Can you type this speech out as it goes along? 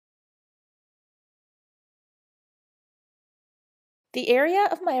The area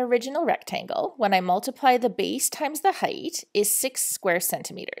of my original rectangle, when I multiply the base times the height, is 6 square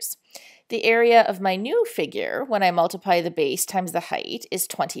centimeters. The area of my new figure, when I multiply the base times the height, is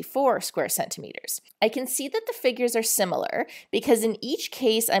 24 square centimeters. I can see that the figures are similar because in each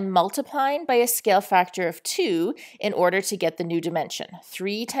case I'm multiplying by a scale factor of 2 in order to get the new dimension.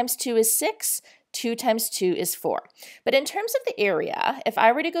 3 times 2 is 6. 2 times 2 is 4. But in terms of the area, if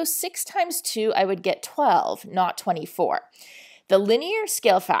I were to go 6 times 2, I would get 12, not 24. The linear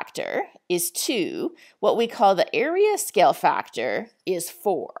scale factor is 2. What we call the area scale factor is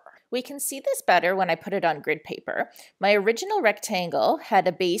 4. We can see this better when I put it on grid paper. My original rectangle had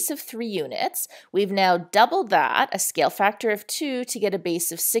a base of 3 units. We've now doubled that, a scale factor of 2, to get a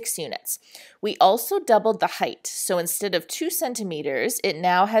base of 6 units. We also doubled the height. So instead of 2 centimeters, it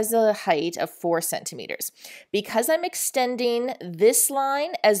now has a height of 4 centimeters. Because I'm extending this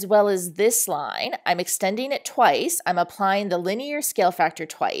line as well as this line, I'm extending it twice. I'm applying the linear scale factor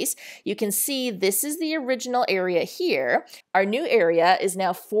twice. You can see this is the original area here. Our new area is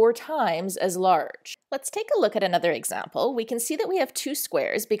now 4 times as large. Let's take a look at another example. We can see that we have 2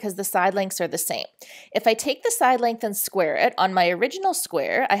 squares because the side lengths are the same. If I take the side length and square it, on my original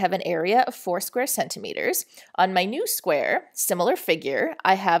square, I have an area of 4 square centimeters. On my new square, similar figure,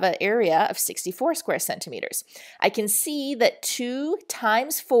 I have an area of 64 square centimeters. I can see that 2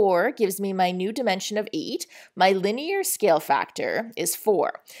 times 4 gives me my new dimension of 8. My linear scale factor is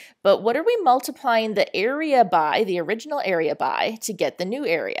 4. But what are we multiplying the area by, the original area by, to get the new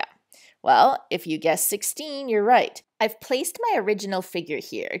area? Well, if you guessed 16, you're right. I've placed my original figure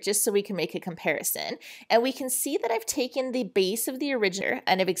here just so we can make a comparison, and we can see that I've taken the base of the original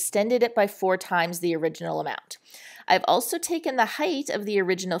and have extended it by 4 times the original amount. I've also taken the height of the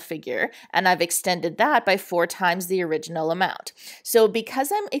original figure and I've extended that by 4 times the original amount. So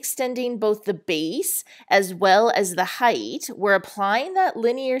because I'm extending both the base as well as the height, we're applying that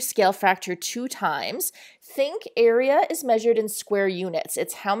linear scale factor 2 times. Think area is measured in square units.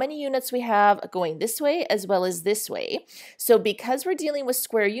 It's how many units we have going this way as well as this way. So because we're dealing with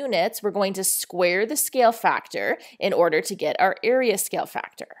square units, we're going to square the scale factor in order to get our area scale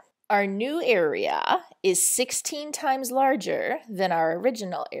factor. Our new area is 16 times larger than our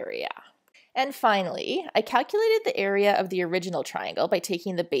original area. And finally, I calculated the area of the original triangle by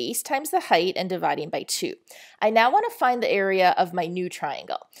taking the base times the height and dividing by 2. I now want to find the area of my new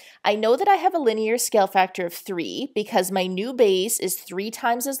triangle. I know that I have a linear scale factor of 3 because my new base is 3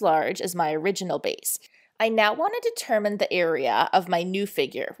 times as large as my original base. I now want to determine the area of my new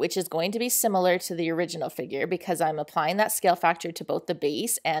figure, which is going to be similar to the original figure because I'm applying that scale factor to both the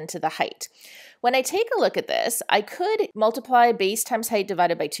base and to the height. When I take a look at this, I could multiply base times height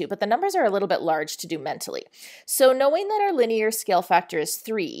divided by 2, but the numbers are a little bit large to do mentally. So knowing that our linear scale factor is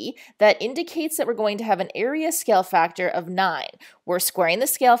 3, that indicates that we're going to have an area scale factor of 9. We're squaring the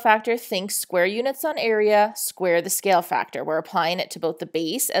scale factor, think square units on area, square the scale factor. We're applying it to both the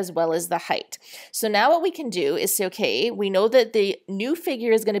base as well as the height. So now what we can do is say, okay, we know that the new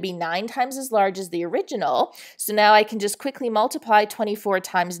figure is going to be 9 times as large as the original. So now I can just quickly multiply 24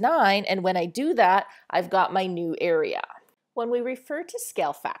 times 9, and when I do that, I've got my new area. When we refer to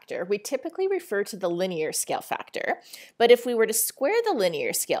scale factor, we typically refer to the linear scale factor. But if we were to square the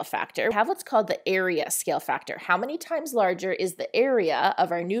linear scale factor, we have what's called the area scale factor. How many times larger is the area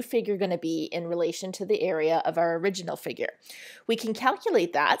of our new figure going to be in relation to the area of our original figure? We can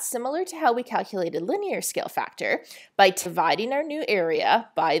calculate that similar to how we calculated linear scale factor by dividing our new area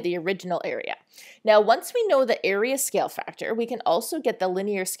by the original area. Now, once we know the area scale factor, we can also get the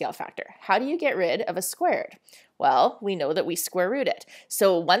linear scale factor. How do you get rid of a squared? Well, we know that we square root it.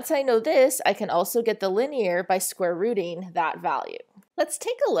 So once I know this, I can also get the linear by square rooting that value. Let's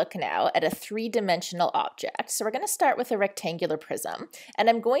take a look now at a 3-dimensional object. So we're going to start with a rectangular prism, and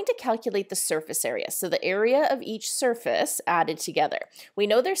I'm going to calculate the surface area, so the area of each surface added together. We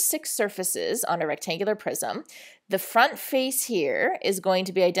know there's 6 surfaces on a rectangular prism. The front face here is going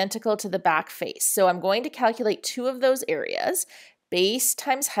to be identical to the back face, so I'm going to calculate 2 of those areas. Base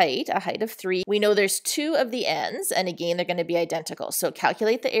times height, a height of 3. We know there's 2 of the ends, and again, they're going to be identical. So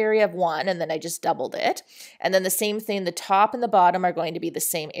calculate the area of 1, and then I just doubled it. And then the same thing, the top and the bottom are going to be the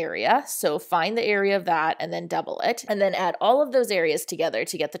same area. So find the area of that, and then double it. And then add all of those areas together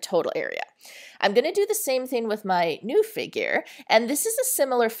to get the total area. I'm going to do the same thing with my new figure, and this is a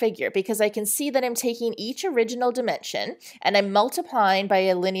similar figure because I can see that I'm taking each original dimension and I'm multiplying by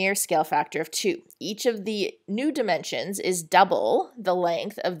a linear scale factor of 2. Each of the new dimensions is double the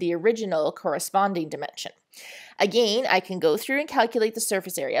length of the original corresponding dimension. Again, I can go through and calculate the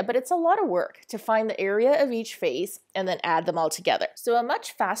surface area, but it's a lot of work to find the area of each face and then add them all together. So a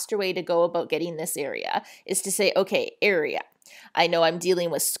much faster way to go about getting this area is to say, okay, area. I know I'm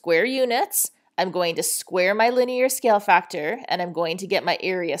dealing with square units. I'm going to square my linear scale factor, and I'm going to get my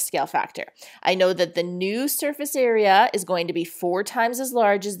area scale factor. I know that the new surface area is going to be 4 times as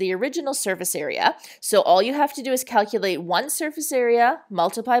large as the original surface area. So all you have to do is calculate one surface area,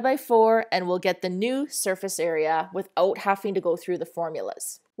 multiply by 4, and we'll get the new surface area without having to go through the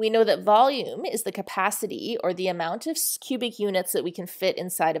formulas. We know that volume is the capacity or the amount of cubic units that we can fit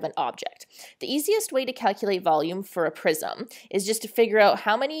inside of an object. The easiest way to calculate volume for a prism is just to figure out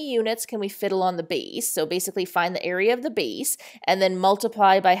how many units can we fit along the base. So basically find the area of the base and then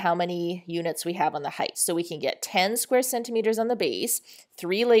multiply by how many units we have on the height. So we can get 10 square centimeters on the base.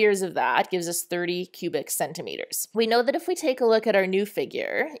 3 layers of that gives us 30 cubic centimeters. We know that if we take a look at our new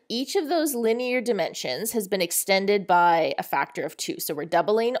figure, each of those linear dimensions has been extended by a factor of 2. So we're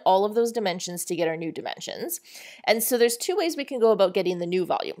doubling all of those dimensions to get our new dimensions. And so there's 2 ways we can go about getting the new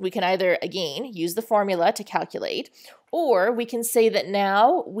volume. We can either, again, use the formula to calculate, or we can say that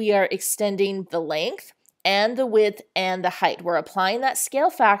now we are extending the length and the width and the height. We're applying that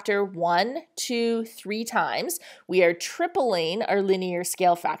scale factor 1, 2, 3 times. We are tripling our linear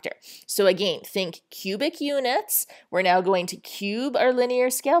scale factor. So again, think cubic units. We're now going to cube our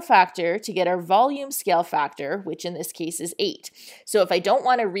linear scale factor to get our volume scale factor, which in this case is 8. So if I don't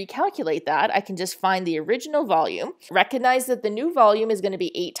want to recalculate that, I can just find the original volume, recognize that the new volume is going to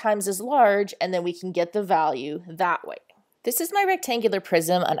be 8 times as large, and then we can get the value that way. This is my rectangular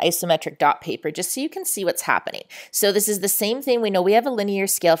prism on isometric dot paper, just so you can see what's happening. So this is the same thing. We know we have a linear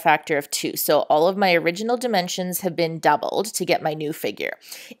scale factor of 2. So all of my original dimensions have been doubled to get my new figure.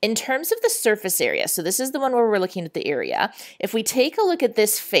 In terms of the surface area, so this is the one where we're looking at the area. If we take a look at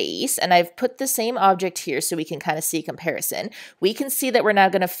this face, and I've put the same object here so we can kind of see comparison, we can see that we're now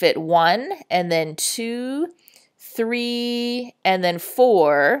going to fit 1 and then 2, 3, and then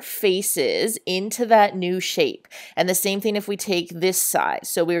 4 faces into that new shape. And the same thing if we take this side.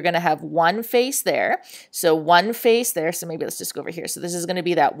 So we're going to have 1 face there. So 1 face there. So maybe let's just go over here. So this is going to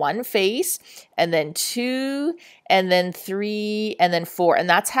be that 1 face, and then 2, and then 3, and then 4. And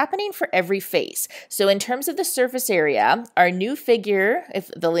that's happening for every face. So in terms of the surface area, our new figure, if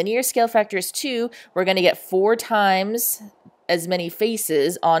the linear scale factor is 2, we're going to get 4 times as many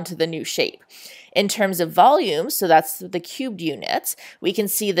faces onto the new shape. In terms of volume, so that's the cubed units, we can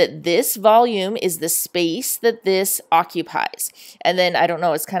see that this volume is the space that this occupies. And then, I don't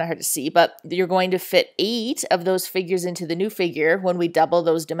know, it's kind of hard to see, but you're going to fit 8 of those figures into the new figure when we double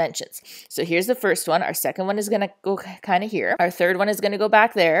those dimensions. So here's the first one. Our second one is going to go kind of here. Our third one is going to go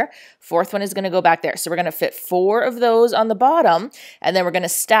back there. Fourth one is going to go back there. So we're going to fit 4 of those on the bottom, and then we're going to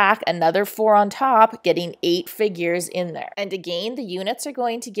stack another 4 on top, getting 8 figures in there. And again, the units are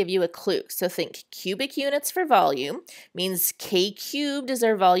going to give you a clue. So think cubic units for volume means K cubed is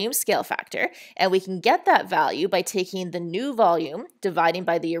our volume scale factor, and we can get that value by taking the new volume, dividing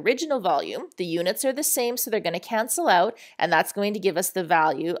by the original volume. The units are the same, so they're going to cancel out, and that's going to give us the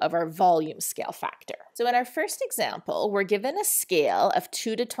value of our volume scale factor. So in our first example, we're given a scale of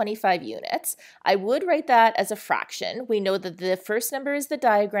 2 to 25 units. I would write that as a fraction. We know that the first number is the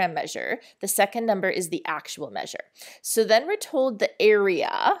diagram measure, the second number is the actual measure. So then we're told the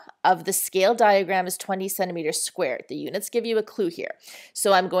area of the scale diagram is 20 centimeters squared. The units give you a clue here.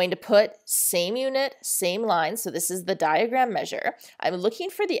 So I'm going to put same unit, same line. So this is the diagram measure. I'm looking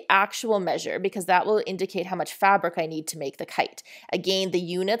for the actual measure because that will indicate how much fabric I need to make the kite. Again, the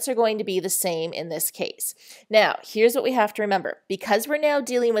units are going to be the same in this case. Now, here's what we have to remember. Because we're now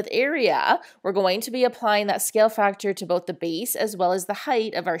dealing with area, we're going to be applying that scale factor to both the base as well as the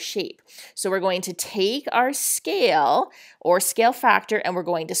height of our shape. So we're going to take our scale or scale factor and we're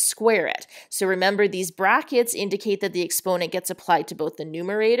going to square it. So remember, these brackets indicate that the exponent gets applied to both the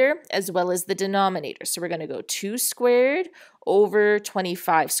numerator as well as the denominator. So we're going to go 2 squared over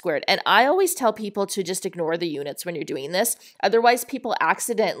 25 squared. And I always tell people to just ignore the units when you're doing this. Otherwise, people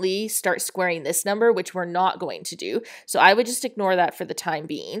accidentally start squaring this number, which we're not going to do. So I would just ignore that for the time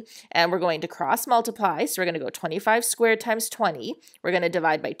being. And we're going to cross multiply. So we're going to go 25 squared times 20. We're going to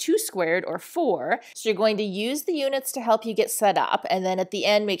divide by 2 squared, or 4. So you're going to use the units to help you get set up. And then at the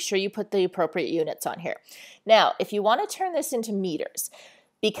end, make sure you put the appropriate units on here. Now, if you want to turn this into meters,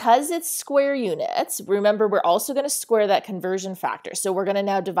 because it's square units, remember we're also going to square that conversion factor. So we're going to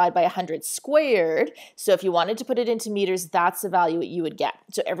now divide by 100 squared. So if you wanted to put it into meters, that's the value that you would get.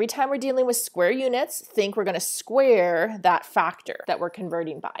 So every time we're dealing with square units, think we're going to square that factor that we're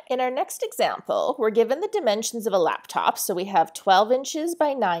converting by. In our next example, we're given the dimensions of a laptop. So we have 12 inches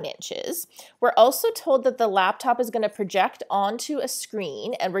by 9 inches. We're also told that the laptop is going to project onto a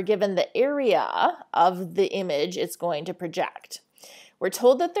screen, and we're given the area of the image it's going to project. We're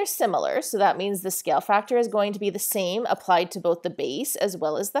told that they're similar, so that means the scale factor is going to be the same applied to both the base as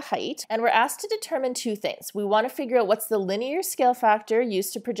well as the height. And we're asked to determine two things. We want to figure out what's the linear scale factor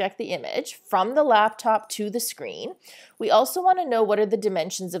used to project the image from the laptop to the screen. We also want to know what are the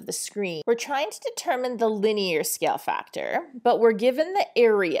dimensions of the screen. We're trying to determine the linear scale factor, but we're given the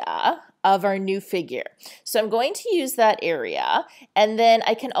area of our new figure. So I'm going to use that area, and then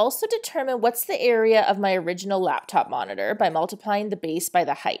I can also determine what's the area of my original laptop monitor by multiplying the base by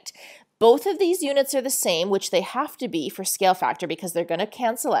the height. Both of these units are the same, which they have to be for scale factor because they're going to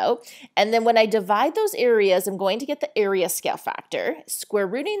cancel out. And then when I divide those areas, I'm going to get the area scale factor. Square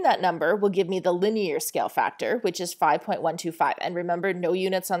rooting that number will give me the linear scale factor, which is 5.125. And remember, no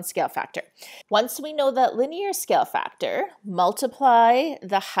units on scale factor. Once we know that linear scale factor, multiply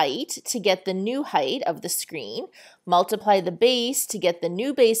the height to get the new height of the screen, multiply the base to get the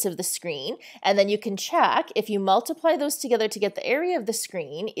new base of the screen, and then you can check if you multiply those together to get the area of the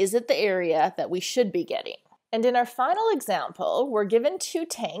screen, is it the area that we should be getting? And in our final example, we're given two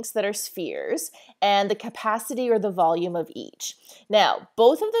tanks that are spheres and the capacity or the volume of each. Now,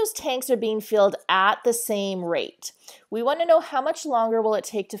 both of those tanks are being filled at the same rate. We want to know how much longer will it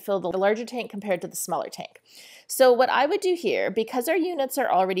take to fill the larger tank compared to the smaller tank. So what I would do here, because our units are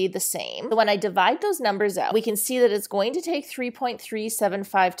already the same, when I divide those numbers out, we can see that it's going to take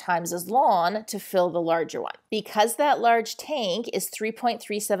 3.375 times as long to fill the larger one. Because that large tank is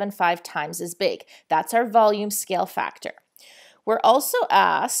 3.375 times as big. That's our volume scale factor. We're also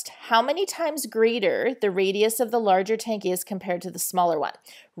asked how many times greater the radius of the larger tank is compared to the smaller one.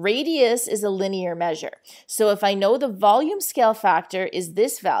 Radius is a linear measure. So if I know the volume scale factor is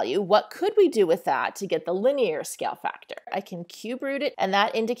this value, what could we do with that to get the linear scale factor? I can cube root it, and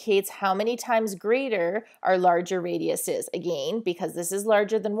that indicates how many times greater our larger radius is. Again, because this is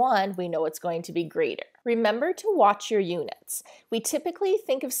larger than 1, we know it's going to be greater. Remember to watch your units. We typically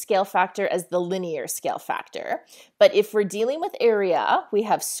think of scale factor as the linear scale factor, but if we're dealing with area, we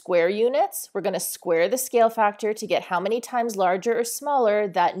have square units. We're going to square the scale factor to get how many times larger or smaller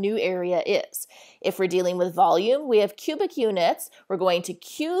that new area is. If we're dealing with volume, we have cubic units. We're going to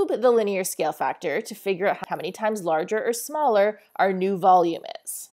cube the linear scale factor to figure out how many times larger or smaller our new volume is.